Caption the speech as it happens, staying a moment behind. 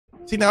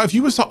See, now if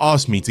you was to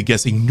ask me to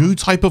guess a new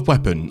type of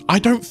weapon, I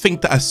don't think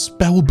that a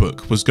spell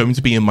book was going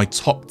to be in my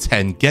top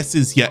 10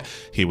 guesses, yet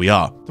here we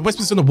are. The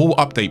Whispers in the Wall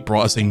update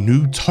brought us a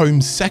new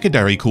Tome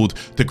secondary called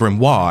the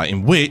Grimoire,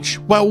 in which,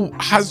 well,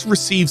 has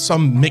received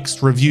some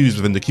mixed reviews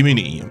within the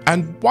community.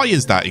 And why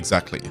is that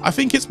exactly? I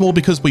think it's more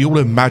because we all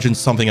imagine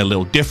something a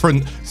little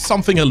different,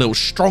 something a little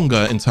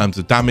stronger in terms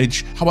of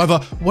damage. However,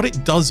 what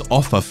it does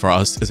offer for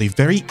us is a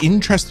very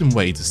interesting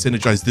way to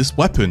synergize this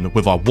weapon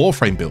with our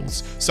Warframe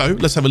builds. So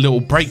let's have a little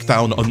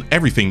breakdown on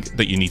everything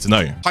that you need to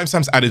know.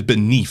 Timestamps added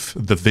beneath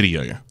the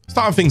video.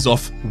 Starting things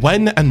off,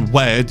 when and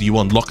where do you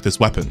unlock this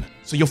weapon?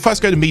 So you're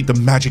first going to meet the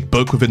magic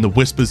book within the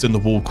Whispers in the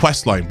Wall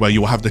questline, where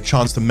you'll have the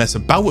chance to mess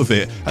about with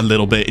it a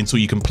little bit until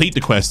you complete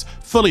the quest,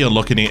 fully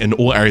unlocking it in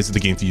all areas of the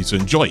game for you to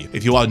enjoy.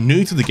 If you are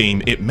new to the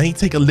game, it may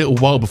take a little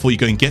while before you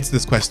go and get to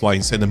this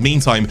questline, so in the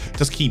meantime,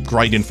 just keep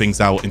grinding things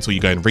out until you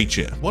go and reach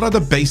it. What are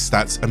the base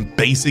stats and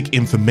basic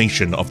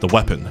information of the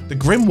weapon? The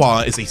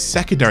Grimoire is a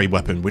secondary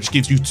weapon which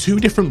gives you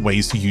two different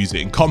ways to use it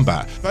in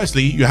combat.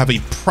 Firstly, you have a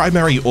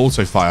primary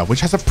auto fire,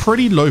 which has a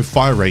pretty low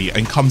fire rate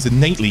and comes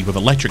innately with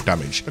electric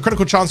damage. The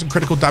critical chance and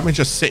critical damage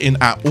are sitting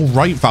at all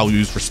right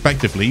values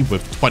respectively,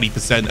 with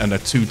 20% and a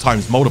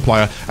 2x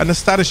multiplier, and the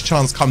status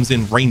chance comes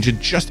in ranging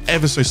just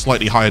ever so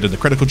slightly higher than the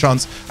critical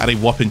chance at a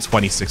whopping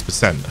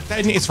 26%.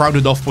 Then it's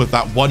rounded off with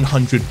that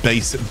 100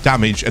 base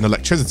damage and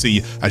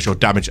electricity as your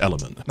damage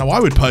element. Now, I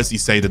would personally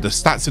say that the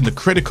stats in the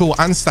critical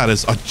and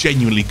status are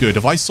genuinely good.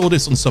 If I saw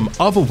this on some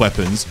other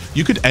weapons,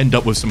 you could end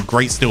up with some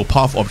great steel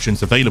path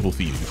options available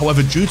for you.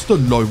 However, due to the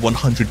low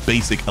 100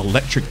 basic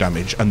electric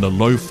damage and the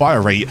low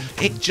fire rate,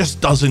 it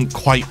just doesn't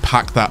quite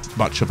pack that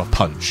much of a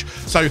punch.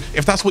 So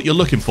if that's what you're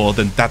looking for,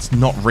 then that's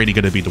not really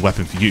going to be the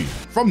weapon for you.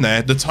 From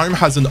there, the Tome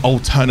has an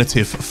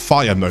alternative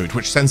fire mode,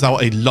 which sends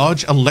out a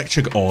large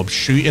electric orb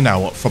shooting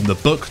out from the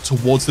book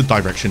towards the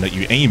direction that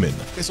you aim in.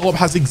 This orb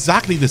has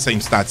exactly the same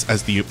stats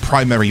as the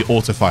primary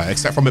auto fire,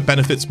 except from it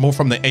benefits more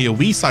from the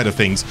AoE side of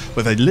things,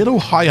 with a little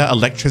higher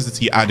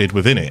electricity added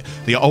within it.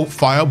 The alt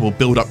fire will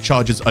build up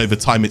charges over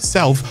time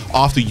itself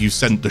after you've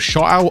sent the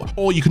shot out,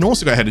 or you can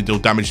also go ahead and deal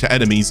damage to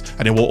enemies,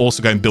 and it will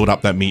also go and build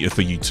up that meter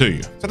for you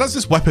too. So does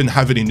this weapon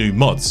have any new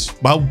mods?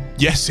 Well,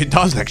 yes, it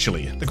does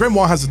actually. The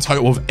Grimoire has a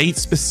total of 8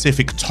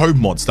 specific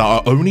Tome mods that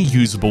are only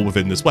usable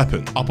within this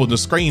weapon. Up on the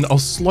screen, I'll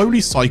slowly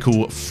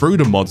cycle through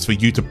the mods for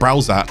you to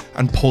browse at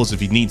and pause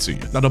if you need to.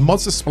 Now, the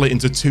mods are split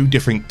into 2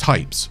 different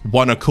types.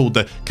 One are called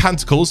the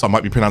Canticles, I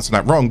might be pronouncing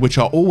that wrong, which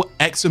are all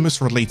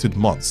Eximus related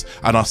mods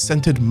and are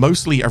centered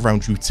mostly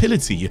around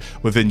utility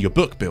within your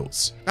book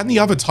builds. And the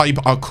other type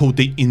are called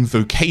the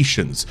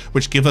Invocations,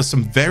 which give us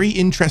some very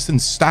interesting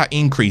stat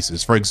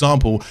increases. For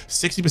example,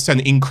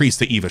 60% increase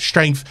to either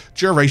strength,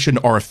 duration,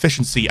 or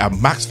efficiency at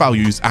max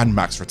values and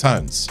max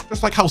returns.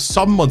 Just like how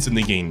some mods in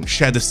the game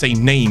share the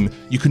same name,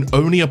 you can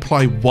only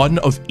apply one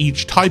of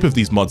each type of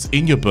these mods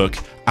in your book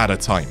at a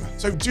time.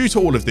 So due to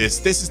all of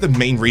this is the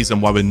main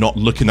reason why we're not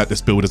looking at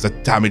this build as a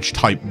damage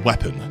type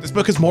weapon. This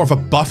book is more of a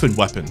buffing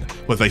weapon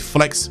with a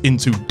flex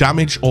into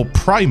damage or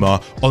primer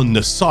on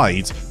the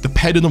side,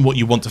 depending on what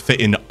you want to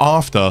fit in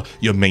after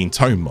your main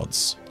Tome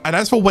mods. And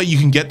as for where you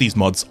can get these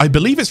mods, I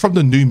believe it's from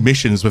the new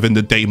missions within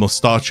the Deimos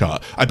star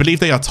chart. I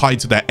believe they are tied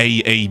to their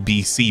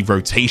AABC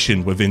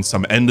rotation within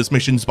some Endless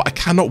missions, but I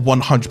cannot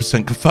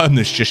 100% confirm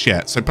this just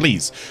yet. So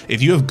please,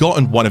 if you have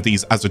gotten one of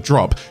these as a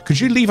drop, could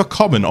you leave a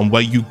comment on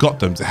where you got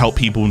them to help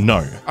people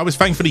know? I was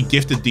thankfully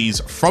gifted these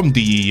from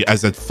DE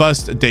as a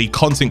first day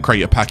content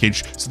creator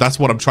package, so that's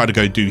what I'm trying to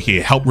go do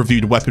here, help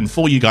review the weapon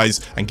for you guys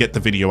and get the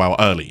video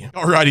out early.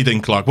 Alrighty then,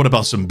 Clark, what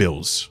about some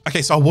builds?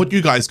 Okay, so I want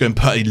you guys to go and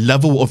put a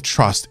level of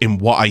trust in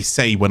what I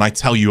say when I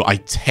tell you I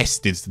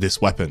tested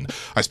this weapon.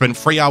 I spent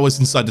 3 hours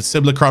inside the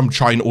simulacrum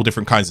trying all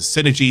different kinds of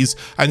synergies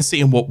and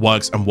seeing what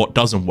works and what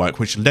doesn't work,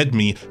 which led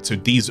me to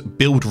these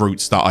build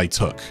routes that I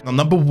took. Now,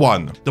 number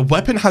 1, the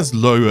weapon has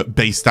low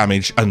base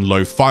damage and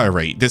low fire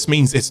rate. This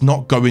means it's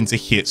not going to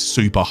hit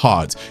super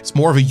hard. It's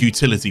more of a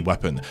utility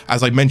weapon.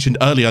 As I mentioned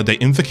earlier, the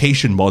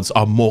Invocation mods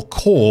are more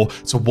core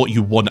to what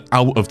you want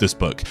out of this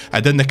book,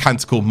 and then the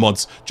Canticle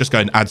mods just go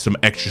and add some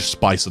extra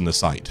spice on the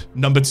side.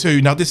 Number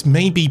 2, now this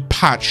may be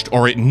patched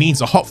or it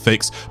needs a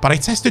hotfix, but I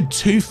tested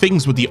 2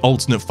 things with the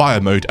alternate fire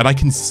mode, and I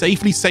can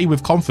safely say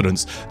with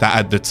confidence that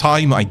at the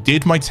time I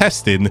did my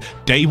testing,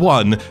 day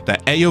 1, the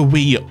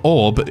AoE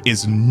orb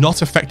is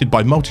not affected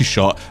by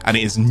multi-shot, and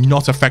it is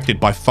not affected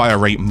by fire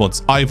rate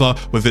mods either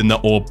within the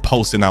orb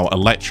pulsing out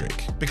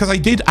electric. Because I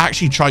did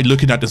actually try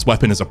looking at this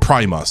weapon as a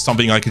primer,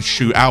 something I could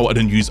shoot out and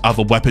then use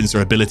other weapons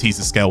or abilities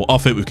to scale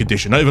off it with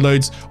condition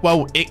overloads.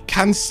 Well, it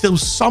can still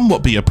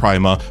somewhat be a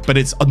primer, but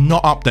it's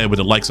not up there with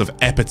the likes of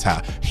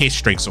Epitaph,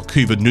 Hystrix, or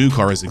Kuva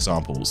Nukar as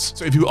examples.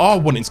 So if you are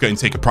wanting to go and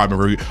take a primer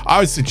route, I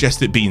would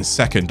suggest it being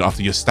second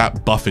after your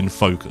stat buffing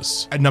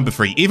focus. And number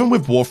 3, even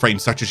with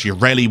Warframe such as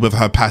Yoreli with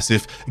her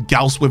passive,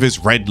 Gauss with his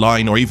red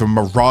line, or even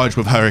Mirage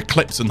with her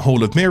Eclipse and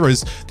Hall of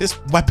Mirrors, this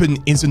weapon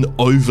isn't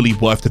overly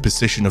worth the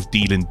position of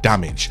dealing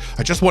damage.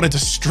 I just wanted to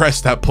stress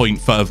that point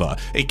further.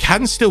 It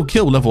can still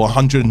kill level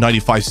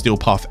 195 steel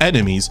path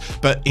enemies,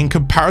 but in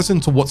comparison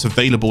to what's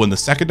available in the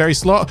secondary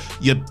slot,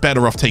 you're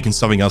better off off taking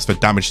something else for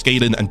damage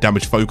scaling and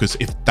damage focus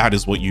if that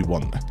is what you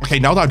want. Okay,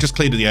 now that I've just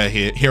cleared the air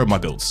here are my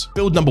builds.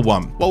 Build number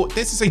 1. Well,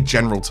 this is a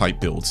general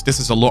type build. This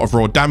is a lot of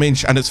raw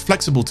damage and it's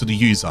flexible to the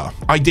user.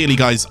 Ideally,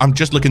 guys, I'm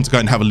just looking to go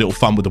and have a little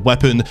fun with the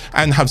weapon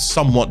and have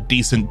somewhat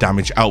decent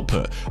damage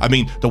output. I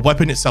mean, the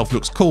weapon itself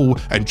looks cool,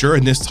 and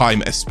during this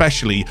time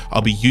especially,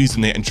 I'll be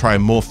using it and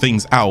trying more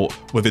things out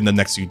within the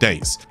next few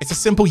days. It's a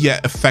simple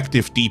yet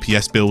effective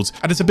DPS build,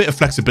 and it's a bit of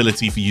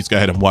flexibility for you to go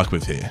ahead and work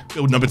with here.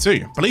 Build number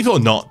 2. Believe it or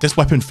not, this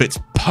weapon fits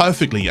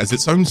perfectly as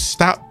its own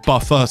stat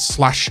buffer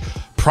slash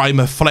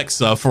primer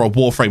flexor for a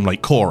Warframe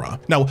like Cora.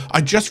 Now,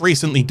 I just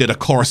recently did a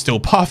Cora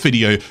Steel Path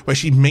video where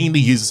she mainly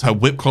uses her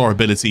Whip Claw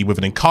ability with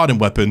an Incarnate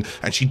weapon,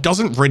 and she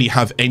doesn't really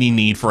have any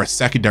need for a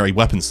secondary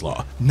weapon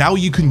slot. Now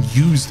you can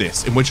use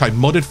this, in which I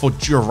modded for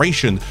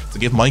duration to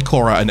give my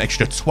Cora an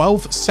extra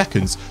 12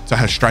 seconds to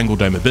her Strangle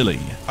Dome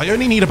ability. I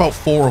only need about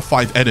 4 or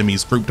 5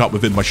 enemies grouped up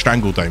within my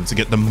Strangle Dome to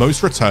get the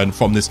most return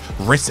from this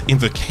Wrist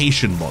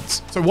Invocation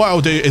mods. So what I'll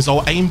do is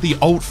I'll aim the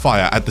Alt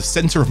Fire at the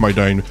center of my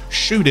dome,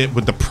 shoot it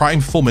with the Prime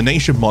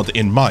Fulmination mod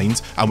in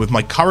mind, and with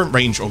my current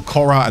range on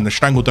Cora and the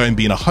Strangle Dome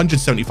being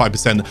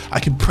 175%, I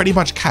can pretty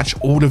much catch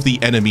all of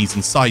the enemies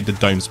inside the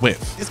dome's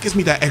width. This gives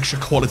me that extra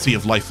quality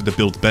of life for the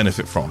build to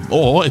benefit from.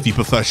 Or if you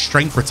prefer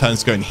strength returns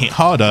to go and hit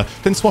harder,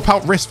 then swap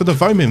out Wrist for the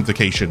Vome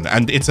Invocation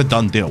and it's a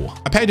done deal.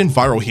 I paired in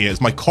Viral here as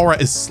my Cora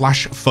is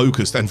slash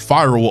focused and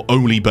Viral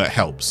only but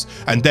helps.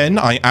 And then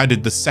I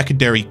added the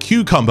secondary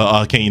Cucumber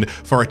Arcane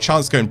for a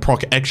chance to go and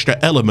proc extra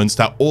elements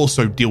that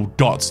also deal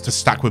dots to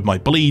stack with my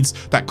bleeds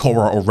that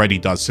Cora already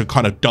does, so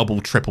kind of double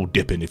triple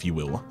dipping, if you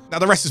will. Now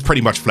the rest is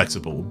pretty much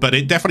flexible, but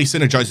it definitely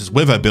synergizes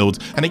with her build,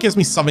 and it gives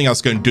me something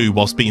else to go and do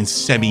whilst being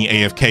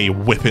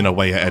semi-AFK whipping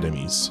away at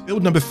enemies.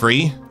 Build number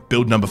 3,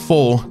 build number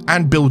 4,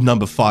 and build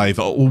number 5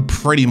 are all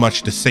pretty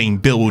much the same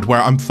build, where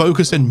I'm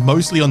focusing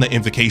mostly on the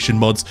invocation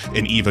mods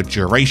in either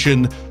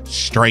duration,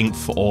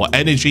 strength, or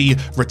energy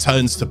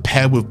returns to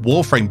pair with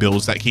Warframe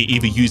builds that can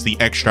either use the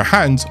extra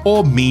hand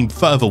or meme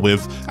further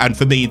with, and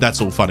for me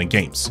that's all fun and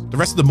games. The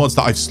rest of the mods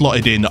that I've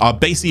slotted in are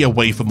basically a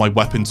way for my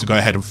weapon to go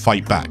ahead and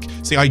fight back.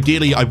 See,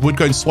 ideally I would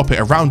go and swap it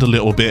around a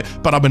little bit,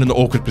 but I'm in an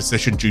awkward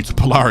position due to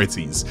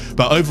polarities.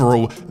 But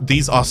overall,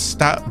 these are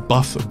stat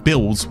buff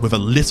builds with a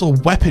little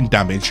weapon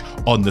damage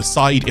on the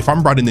side if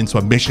I'm running into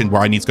a mission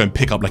where I need to go and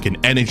pick up like an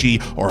energy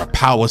or a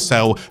power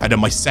cell, and then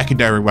my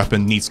secondary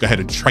weapon needs to go ahead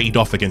and trade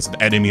off against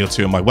an enemy or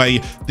two in my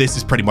way. This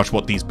is pretty much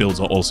what these builds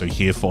are also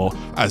here for,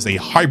 as a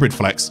hybrid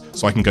flex,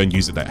 so I can go and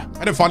use it there.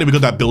 And then finally we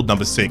got that build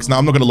number 6. Now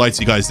I'm not gonna lie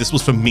to you guys, this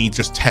was for me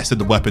just testing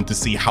the weapon to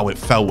see how it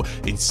felt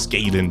in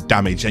scaling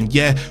damage, and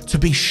yeah, to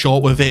be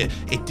short with it,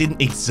 it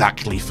didn't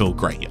exactly feel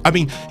great. I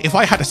mean, if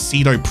I had a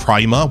Cedo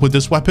primer with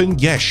this weapon,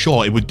 yeah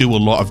sure, it would do a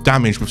lot of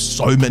damage with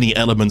so many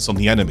elements on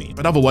the enemy,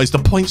 but otherwise the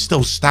point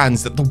still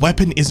stands that the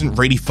weapon isn't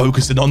really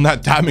focusing on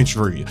that damage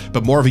route,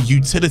 but more of a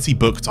utility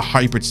book to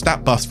hybrid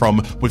stat buffs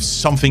from, with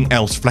something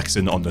else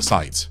flexing on the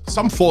side.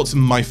 Some thoughts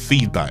and my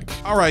feedback.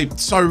 Alright,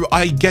 so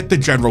I get the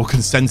general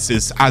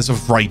consensus as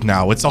of right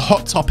now. It's a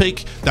hot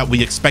topic that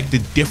we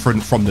expected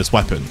different from this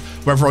weapon.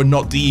 Whether or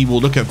not DE will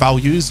look at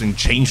values and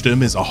change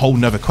them is a whole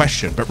nother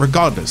question, but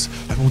regardless,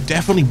 I will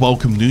definitely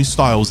welcome new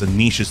styles and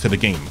niches to the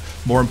game.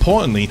 More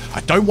importantly, I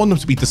don't want them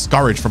to be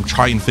discouraged from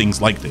trying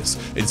things like this.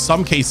 In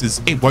some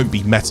cases, it won't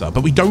be meta,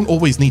 but we don't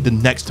always need the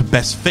next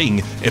best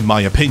thing, in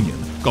my opinion.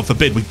 God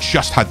forbid we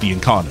just had the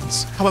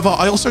Incarnates. However,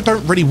 I also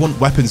don't really want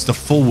weapons to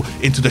fall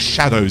into the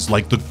shadows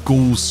like the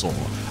Ghoul Saw.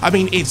 I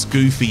mean, it's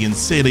goofy and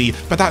silly,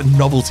 but that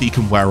novelty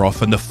can wear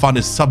off and the fun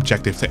is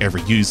subjective to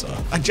every user.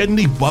 I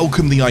genuinely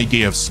welcome the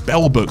idea of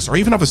spell books or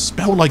even of a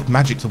spell like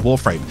Magic to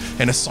Warframe.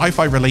 In a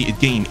sci-fi related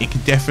game, it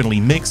can definitely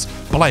mix,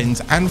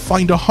 blend, and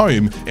find a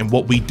home in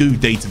what we do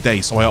day to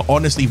day, so I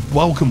honestly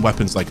welcome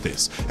weapons like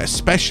this,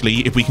 especially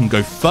if we can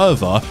go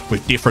further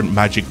with different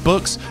magic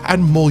books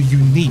and more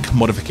unique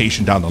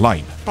modification down the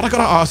line. But I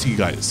gotta ask you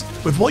guys,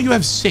 with what you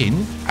have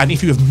seen, and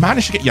if you have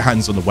managed to get your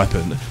hands on the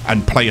weapon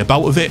and play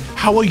about with it,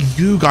 how are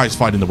you guys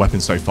finding the weapon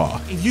so far?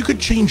 If you could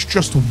change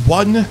just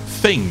one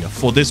thing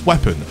for this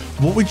weapon,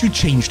 what would you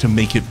change to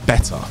make it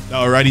better?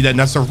 Alrighty then,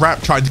 that's a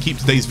wrap. Trying to keep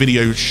today's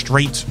video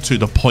straight to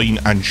the point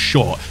and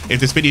short. If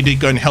this video did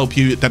go and help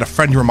you, then a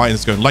friendly reminder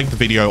to go and like the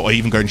video or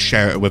even go and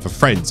share it with a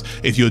friend.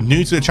 If you're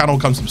new to the channel,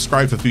 come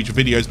subscribe for future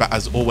videos, but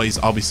as always,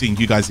 I'll be seeing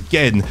you guys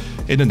again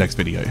in the next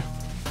video.